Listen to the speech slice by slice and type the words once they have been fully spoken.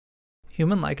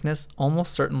human likeness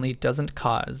almost certainly doesn't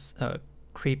cause a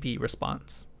creepy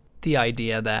response. The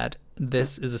idea that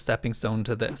this is a stepping stone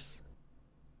to this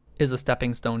is a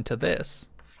stepping stone to this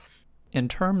in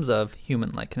terms of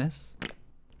human likeness,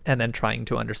 and then trying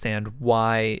to understand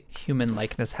why human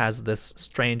likeness has this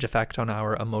strange effect on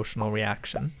our emotional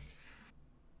reaction,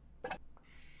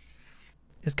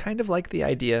 is kind of like the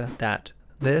idea that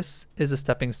this is a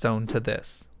stepping stone to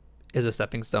this is a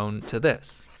stepping stone to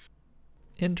this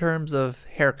in terms of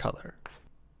hair color,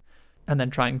 and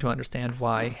then trying to understand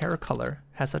why hair color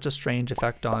has such a strange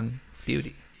effect on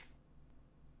beauty.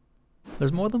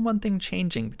 There's more than one thing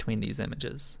changing between these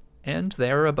images, and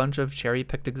there are a bunch of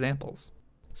cherry-picked examples.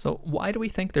 So why do we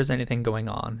think there's anything going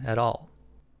on at all?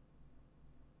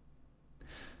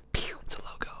 Pew, it's a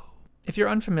logo. If you're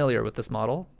unfamiliar with this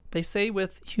model, they say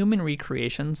with human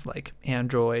recreations like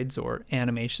androids or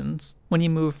animations, when you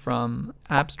move from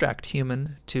abstract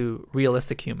human to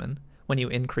realistic human, when you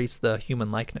increase the human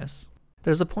likeness,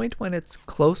 there's a point when it's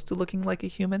close to looking like a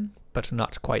human, but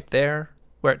not quite there,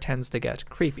 where it tends to get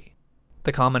creepy.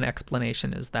 The common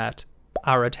explanation is that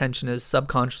our attention is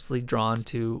subconsciously drawn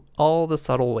to all the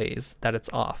subtle ways that it's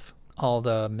off. All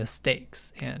the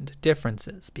mistakes and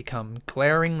differences become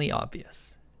glaringly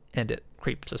obvious, and it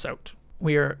creeps us out.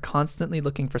 We are constantly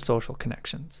looking for social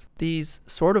connections. These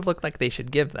sort of look like they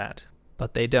should give that,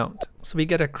 but they don't. So we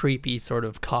get a creepy sort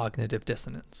of cognitive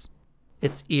dissonance.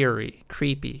 It's eerie,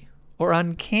 creepy, or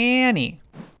uncanny.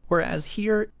 Whereas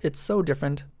here, it's so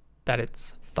different that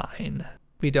it's fine.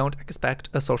 We don't expect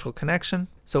a social connection,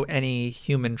 so any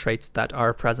human traits that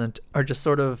are present are just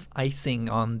sort of icing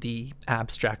on the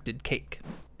abstracted cake.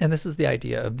 And this is the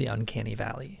idea of the Uncanny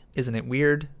Valley. Isn't it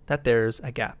weird that there's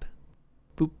a gap?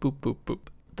 Boop, boop, boop, boop.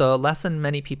 The lesson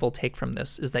many people take from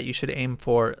this is that you should aim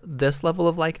for this level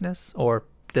of likeness or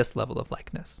this level of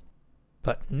likeness,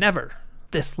 but never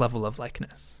this level of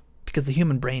likeness, because the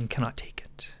human brain cannot take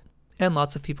it. And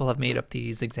lots of people have made up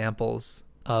these examples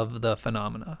of the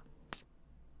phenomena.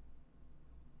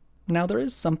 Now there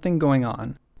is something going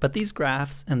on, but these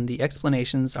graphs and the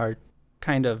explanations are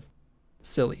kind of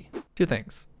silly. Two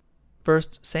things.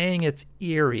 First, saying it's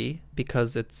eerie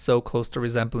because it's so close to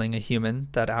resembling a human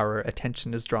that our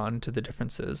attention is drawn to the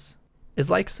differences is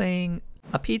like saying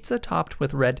a pizza topped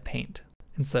with red paint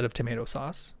instead of tomato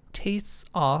sauce tastes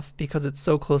off because it's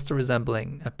so close to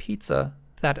resembling a pizza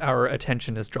that our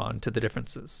attention is drawn to the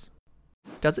differences.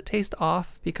 Does it taste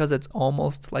off because it's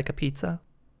almost like a pizza?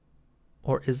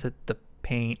 Or is it the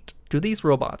paint? Do these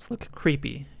robots look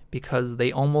creepy because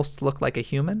they almost look like a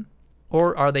human?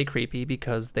 Or are they creepy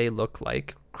because they look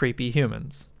like creepy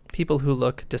humans? People who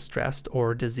look distressed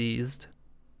or diseased.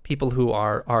 People who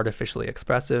are artificially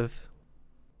expressive.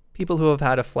 People who have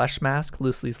had a flesh mask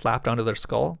loosely slapped onto their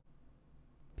skull.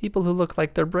 People who look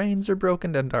like their brains are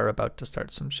broken and are about to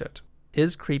start some shit.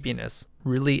 Is creepiness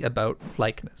really about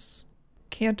likeness?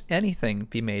 Can't anything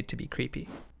be made to be creepy?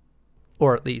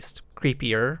 Or at least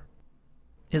creepier?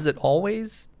 Is it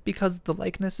always because the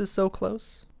likeness is so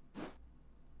close?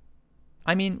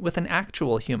 I mean, with an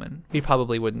actual human, we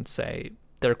probably wouldn't say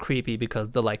they're creepy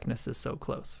because the likeness is so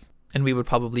close. And we would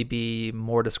probably be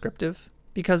more descriptive,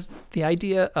 because the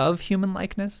idea of human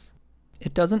likeness,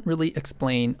 it doesn't really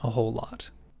explain a whole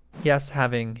lot. Yes,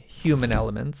 having human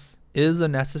elements is a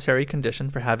necessary condition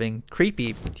for having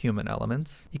creepy human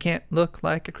elements. You can't look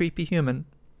like a creepy human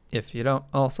if you don't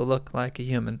also look like a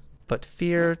human. But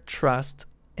fear, trust,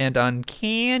 and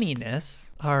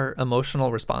uncanniness are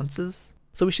emotional responses,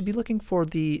 so we should be looking for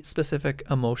the specific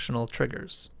emotional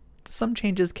triggers. Some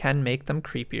changes can make them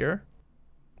creepier,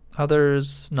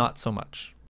 others not so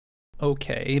much.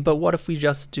 Okay, but what if we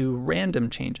just do random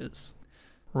changes?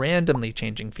 Randomly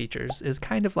changing features is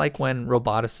kind of like when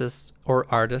roboticists or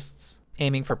artists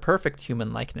aiming for perfect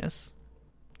human likeness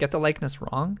get the likeness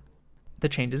wrong. The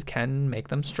changes can make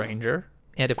them stranger,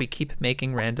 and if we keep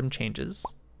making random changes,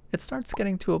 it starts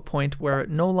getting to a point where it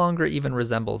no longer even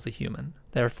resembles a human,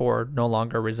 therefore no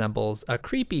longer resembles a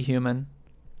creepy human,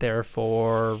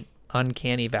 therefore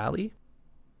Uncanny Valley.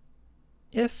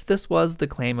 If this was the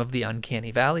claim of the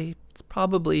Uncanny Valley, it's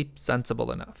probably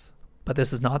sensible enough. But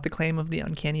this is not the claim of the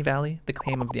Uncanny Valley. The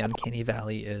claim of the Uncanny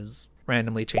Valley is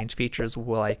randomly change features,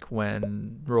 like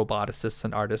when roboticists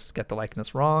and artists get the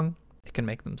likeness wrong. It can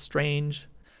make them strange,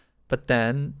 but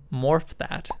then morph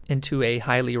that into a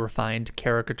highly refined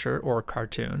caricature or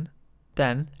cartoon,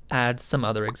 then add some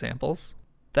other examples,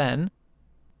 then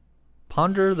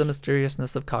ponder the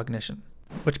mysteriousness of cognition.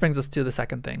 Which brings us to the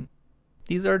second thing.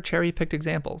 These are cherry-picked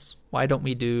examples. Why don't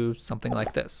we do something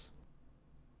like this?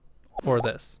 Or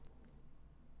this?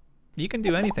 You can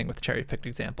do anything with cherry-picked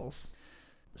examples.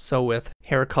 So with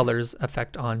hair color's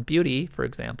effect on beauty, for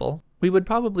example, we would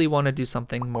probably want to do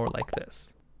something more like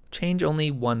this. Change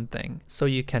only one thing so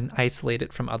you can isolate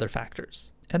it from other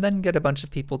factors, and then get a bunch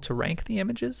of people to rank the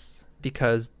images,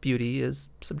 because beauty is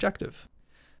subjective.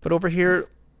 But over here,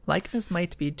 likeness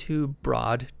might be too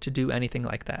broad to do anything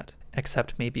like that,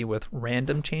 except maybe with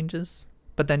random changes.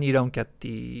 But then you don't get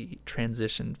the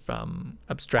transition from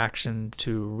abstraction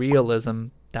to realism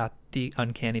that the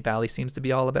Uncanny Valley seems to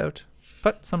be all about.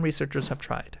 But some researchers have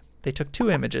tried. They took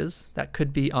two images that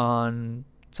could be on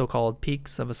so-called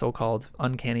peaks of a so-called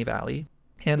Uncanny Valley,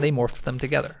 and they morphed them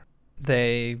together.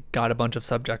 They got a bunch of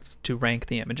subjects to rank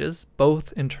the images,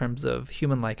 both in terms of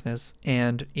human likeness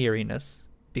and eeriness,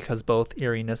 because both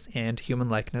eeriness and human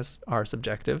likeness are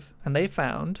subjective, and they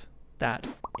found that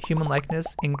human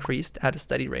likeness increased at a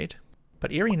steady rate,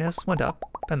 but eeriness went up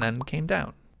and then came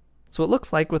down. So it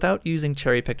looks like without using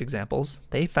cherry-picked examples,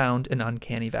 they found an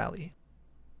Uncanny Valley.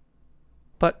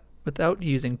 But without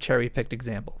using cherry-picked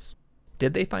examples,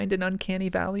 did they find an Uncanny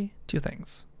Valley? Two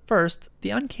things. First,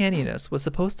 the uncanniness was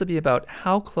supposed to be about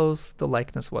how close the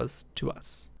likeness was to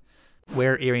us.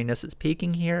 Where eeriness is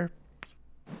peaking here,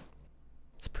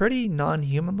 it's pretty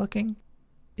non-human looking.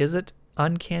 Is it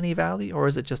Uncanny Valley, or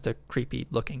is it just a creepy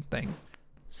looking thing?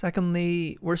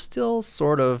 Secondly, we're still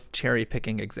sort of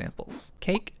cherry-picking examples.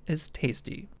 Cake is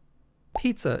tasty.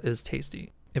 Pizza is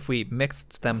tasty. If we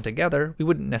mixed them together, we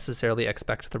wouldn't necessarily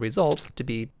expect the result to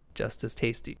be just as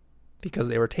tasty, because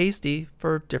they were tasty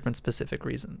for different specific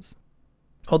reasons.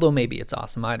 Although maybe it's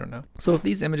awesome, I don't know. So if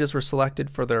these images were selected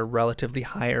for their relatively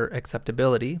higher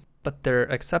acceptability, but they're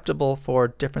acceptable for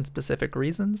different specific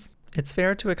reasons, it's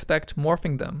fair to expect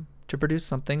morphing them to produce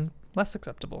something less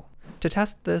acceptable. To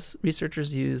test this,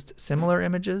 researchers used similar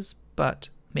images, but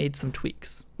made some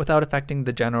tweaks. Without affecting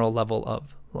the general level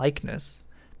of likeness,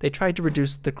 they tried to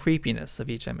reduce the creepiness of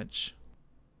each image.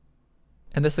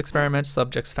 In this experiment,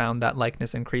 subjects found that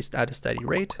likeness increased at a steady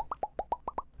rate,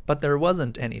 but there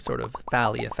wasn't any sort of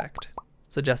valley effect,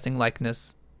 suggesting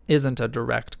likeness isn't a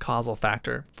direct causal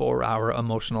factor for our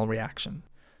emotional reaction.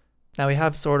 Now we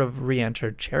have sort of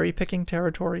re-entered cherry-picking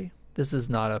territory. This is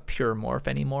not a pure morph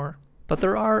anymore, but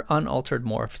there are unaltered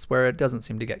morphs where it doesn't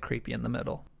seem to get creepy in the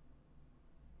middle.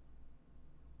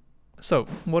 So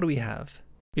what do we have?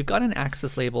 We've got an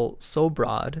axis label so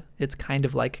broad, it's kind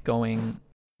of like going,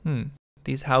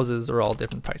 these houses are all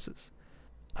different prices.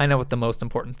 I know what the most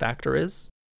important factor is.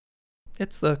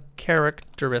 It's the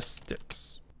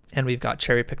characteristics. And we've got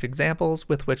cherry-picked examples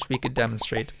with which we could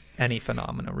demonstrate any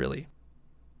phenomena, really.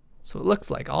 So it looks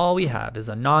like all we have is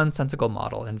a nonsensical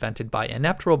model invented by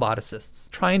inept roboticists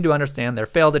trying to understand their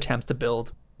failed attempts to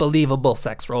build believable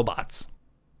sex robots.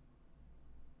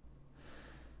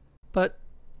 But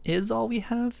is all we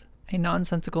have a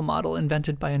nonsensical model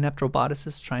invented by inept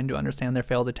roboticists trying to understand their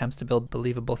failed attempts to build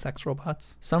believable sex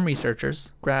robots? Some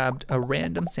researchers grabbed a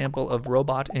random sample of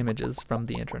robot images from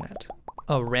the internet.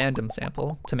 A random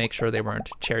sample to make sure they weren't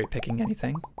cherry-picking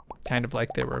anything. Kind of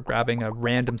like they were grabbing a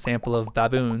random sample of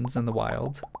baboons in the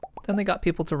wild. Then they got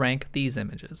people to rank these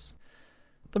images.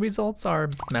 The results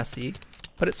are messy,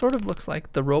 but it sort of looks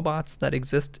like the robots that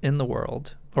exist in the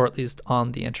world, or at least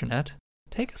on the internet,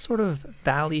 take a sort of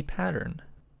valley pattern.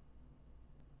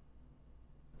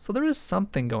 So there is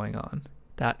something going on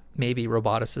that maybe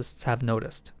roboticists have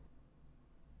noticed.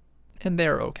 And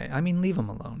they're okay. I mean, leave them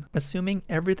alone. Assuming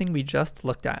everything we just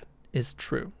looked at is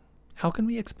true, how can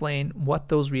we explain what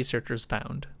those researchers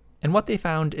found? And what they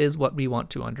found is what we want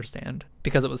to understand.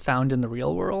 Because it was found in the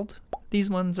real world, these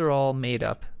ones are all made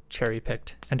up,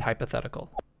 cherry-picked, and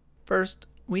hypothetical. First,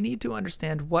 we need to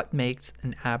understand what makes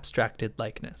an abstracted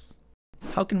likeness.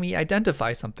 How can we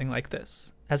identify something like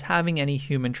this as having any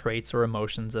human traits or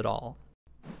emotions at all?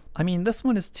 I mean, this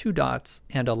one is 2 dots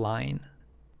and a line.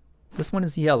 This one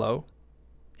is yellow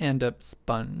and a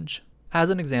sponge. As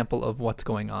an example of what's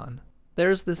going on,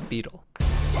 there's this beetle.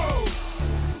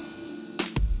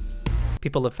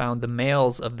 People have found the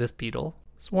males of this beetle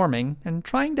swarming and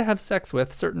trying to have sex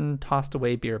with certain tossed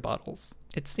away beer bottles.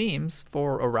 It seems,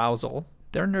 for arousal,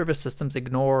 their nervous systems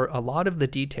ignore a lot of the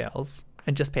details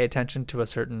and just pay attention to a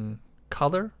certain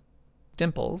color,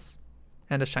 dimples,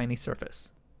 and a shiny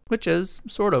surface, which is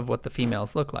sort of what the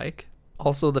females look like.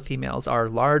 Also, the females are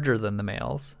larger than the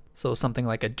males, so something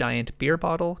like a giant beer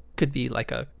bottle could be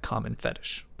like a common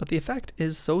fetish. But the effect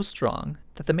is so strong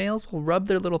that the males will rub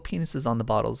their little penises on the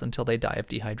bottles until they die of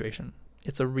dehydration.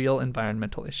 It's a real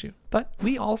environmental issue. But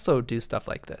we also do stuff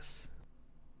like this.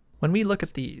 When we look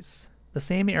at these, the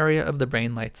same area of the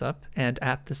brain lights up and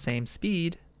at the same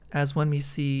speed as when we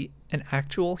see an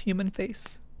actual human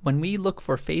face When we look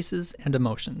for faces and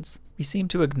emotions, we seem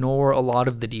to ignore a lot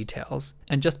of the details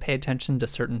and just pay attention to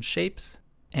certain shapes,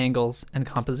 angles, and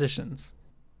compositions.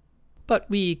 But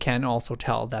we can also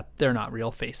tell that they're not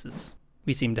real faces.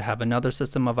 We seem to have another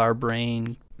system of our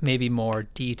brain, maybe more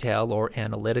detail or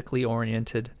analytically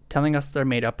oriented, telling us they're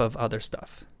made up of other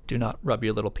stuff. Do not rub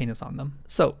your little penis on them.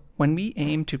 So, when we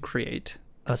aim to create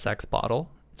a sex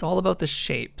bottle, it's all about the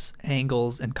shapes,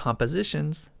 angles, and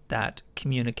compositions that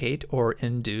communicate or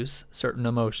induce certain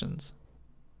emotions.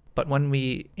 But when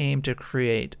we aim to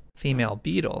create female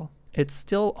beetle, it's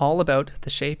still all about the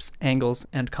shapes, angles,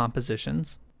 and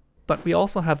compositions, but we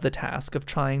also have the task of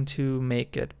trying to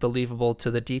make it believable to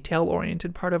the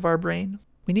detail-oriented part of our brain.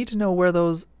 We need to know where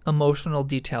those emotional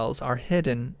details are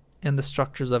hidden in the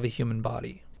structures of a human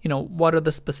body. You know, what are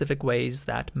the specific ways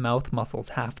that mouth muscles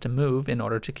have to move in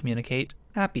order to communicate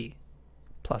happy?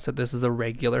 Plus, this is a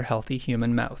regular, healthy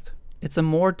human mouth. It's a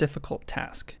more difficult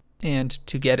task, and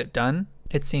to get it done,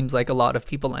 it seems like a lot of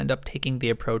people end up taking the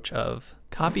approach of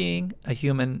copying a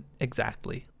human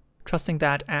exactly, trusting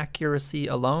that accuracy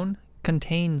alone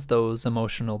contains those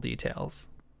emotional details.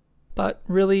 But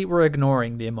really, we're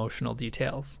ignoring the emotional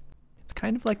details. It's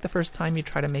kind of like the first time you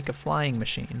try to make a flying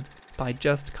machine by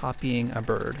just copying a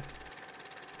bird.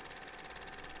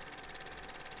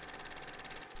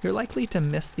 You're likely to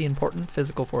miss the important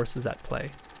physical forces at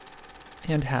play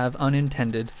and have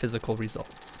unintended physical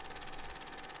results.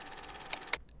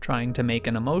 Trying to make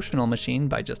an emotional machine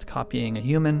by just copying a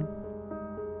human,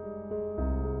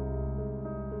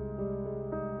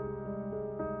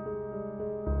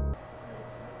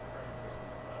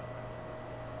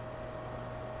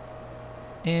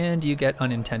 and you get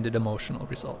unintended emotional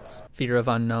results. Fear of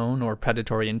unknown or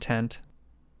predatory intent,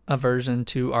 aversion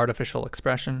to artificial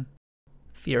expression,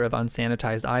 fear of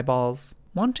unsanitized eyeballs,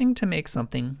 wanting to make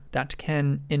something that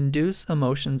can induce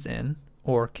emotions in,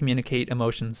 or communicate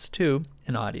emotions to,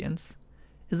 an audience,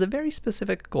 is a very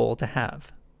specific goal to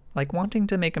have, like wanting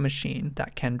to make a machine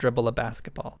that can dribble a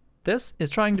basketball. This is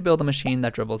trying to build a machine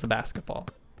that dribbles a basketball.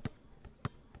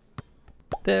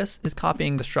 This is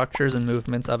copying the structures and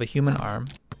movements of a human arm,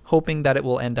 hoping that it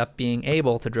will end up being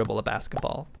able to dribble a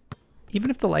basketball. Even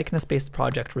if the likeness-based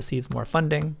project receives more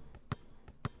funding,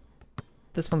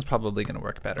 this one's probably going to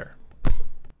work better.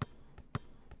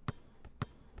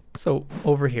 So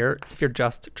over here, if you're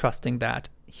just trusting that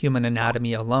human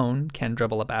anatomy alone can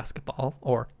dribble a basketball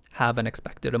or have an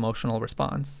expected emotional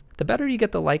response, the better you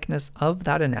get the likeness of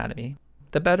that anatomy,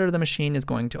 the better the machine is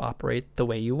going to operate the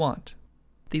way you want.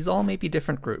 These all may be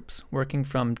different groups, working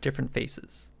from different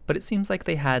faces, but it seems like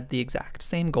they had the exact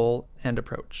same goal and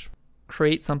approach.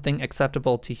 Create something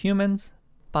acceptable to humans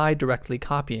by directly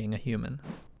copying a human.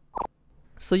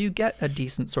 So you get a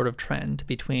decent sort of trend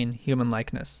between human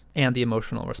likeness and the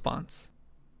emotional response.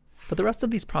 But the rest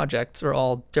of these projects are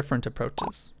all different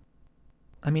approaches.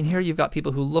 I mean, here you've got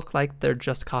people who look like they're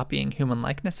just copying human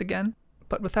likeness again,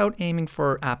 but without aiming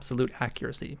for absolute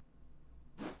accuracy.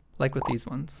 Like with these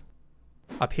ones.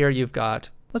 Up here you've got,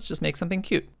 let's just make something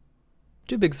cute.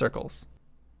 2 big circles.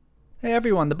 Hey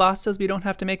everyone, the boss says we don't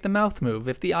have to make the mouth move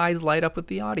if the eyes light up with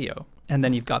the audio. And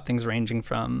then you've got things ranging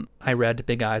from, I read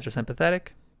big eyes are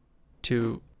sympathetic,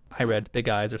 to I read big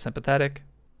eyes are sympathetic,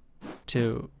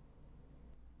 to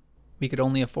we could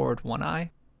only afford one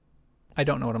eye. I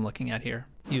don't know what I'm looking at here.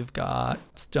 You've got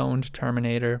stoned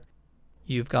Terminator.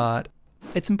 You've got,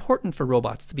 it's important for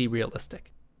robots to be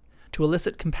realistic, to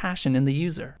elicit compassion in the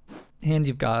user. And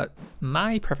you've got,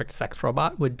 my perfect sex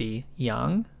robot would be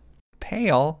young,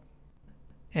 pale,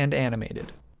 and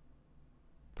animated.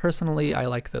 Personally, I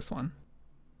like this one.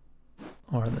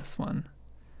 Or this one.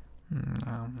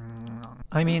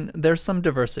 I mean, there's some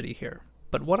diversity here,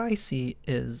 but what I see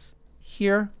is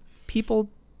here, people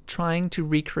trying to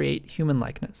recreate human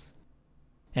likeness.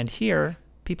 And here,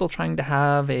 people trying to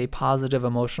have a positive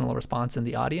emotional response in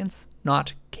the audience,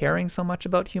 not caring so much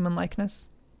about human likeness.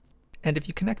 And if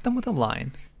you connect them with a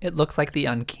line, it looks like the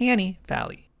Uncanny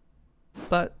Valley.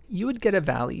 But you would get a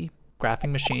valley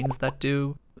graphing machines that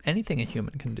do anything a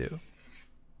human can do.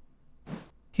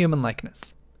 Human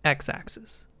likeness,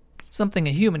 x-axis. Something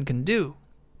a human can do,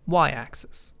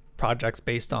 y-axis. Projects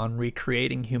based on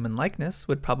recreating human likeness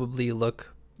would probably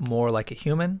look more like a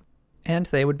human, and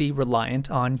they would be reliant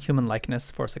on human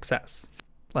likeness for success.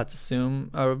 Let's assume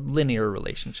a linear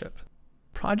relationship.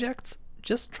 Projects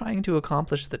just trying to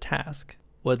accomplish the task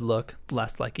would look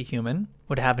less like a human,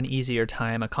 would have an easier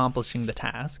time accomplishing the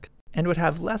task, and would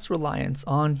have less reliance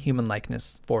on human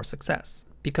likeness for success,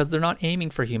 because they're not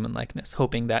aiming for human likeness,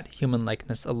 hoping that human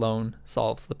likeness alone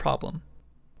solves the problem.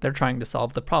 They're trying to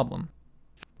solve the problem.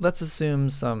 Let's assume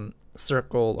some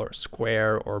circle or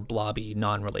square or blobby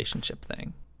non-relationship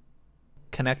thing.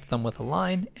 Connect them with a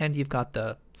line and you've got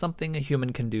the something a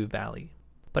human can do valley.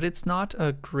 But it's not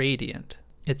a gradient.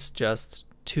 It's just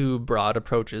two broad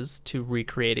approaches to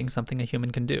recreating something a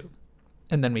human can do.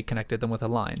 And then we connected them with a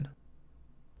line.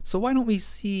 So why don't we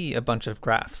see a bunch of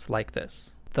graphs like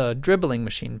this? The dribbling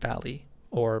machine valley,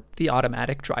 or the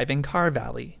automatic driving car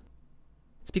valley.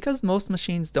 It's because most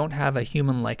machines don't have a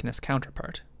human likeness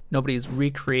counterpart. Nobody's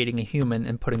recreating a human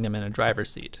and putting them in a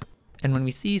driver's seat. And when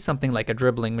we see something like a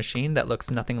dribbling machine that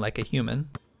looks nothing like a human,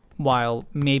 while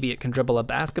maybe it can dribble a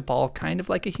basketball kind of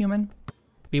like a human,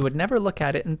 we would never look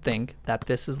at it and think that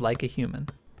this is like a human,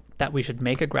 that we should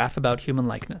make a graph about human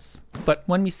likeness. But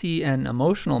when we see an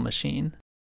emotional machine,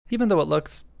 even though it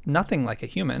looks nothing like a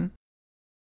human,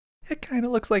 it kind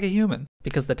of looks like a human,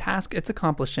 because the task it's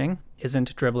accomplishing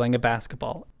isn't dribbling a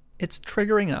basketball. It's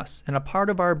triggering us in a part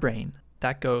of our brain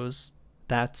that goes,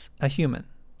 that's a human,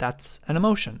 that's an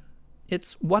emotion.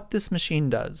 It's what this machine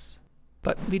does,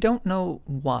 but we don't know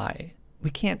why. We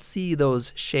can't see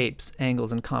those shapes,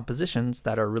 angles, and compositions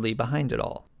that are really behind it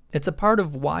all. It's a part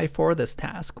of why for this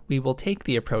task we will take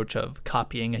the approach of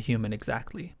copying a human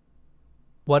exactly.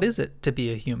 What is it to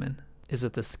be a human? Is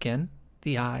it the skin,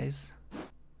 the eyes,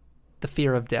 the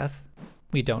fear of death?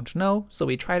 We don't know, so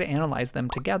we try to analyze them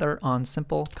together on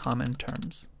simple, common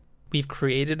terms. We've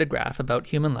created a graph about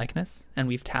human likeness, and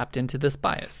we've tapped into this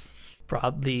bias.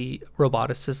 Broadly,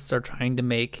 roboticists are trying to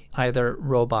make either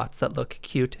robots that look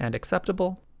cute and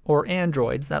acceptable, or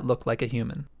androids that look like a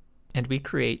human. And we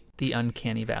create the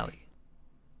Uncanny Valley.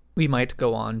 We might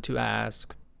go on to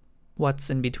ask, what's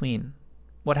in between?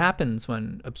 What happens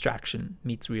when abstraction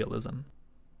meets realism?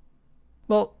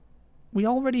 Well, we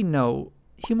already know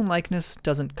human likeness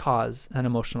doesn't cause an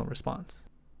emotional response.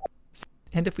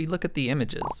 And if we look at the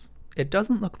images, it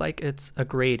doesn't look like it's a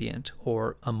gradient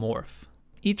or a morph.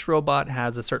 Each robot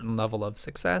has a certain level of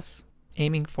success,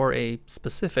 aiming for a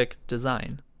specific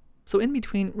design. So in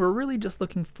between, we're really just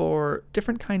looking for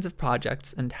different kinds of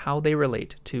projects and how they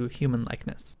relate to human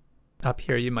likeness. Up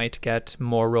here you might get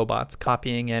more robots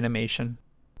copying animation,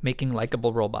 making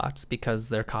likable robots because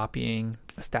they're copying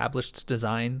established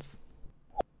designs.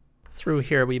 Through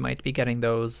here we might be getting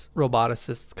those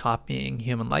roboticists copying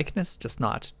human likeness, just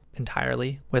not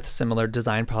entirely, with similar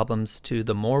design problems to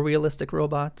the more realistic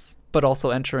robots, but also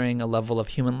entering a level of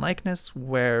human likeness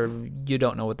where you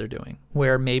don't know what they're doing,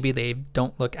 where maybe they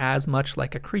don't look as much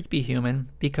like a creepy human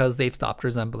because they've stopped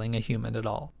resembling a human at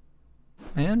all.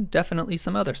 And definitely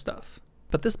some other stuff.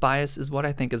 But this bias is what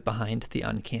I think is behind the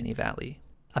Uncanny Valley,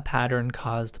 a pattern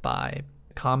caused by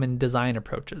common design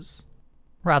approaches,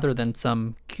 rather than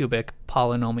some cubic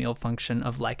polynomial function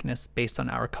of likeness based on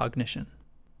our cognition.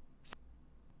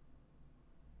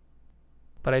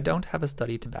 But I don't have a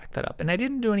study to back that up, and I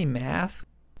didn't do any math,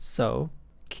 so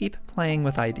keep playing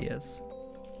with ideas.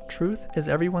 Truth is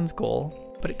everyone's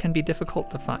goal, but it can be difficult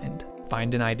to find.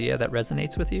 Find an idea that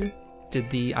resonates with you. Did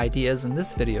the ideas in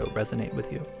this video resonate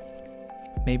with you?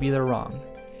 Maybe they're wrong,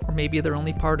 or maybe they're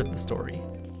only part of the story.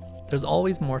 There's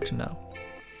always more to know,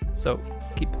 so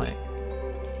keep playing.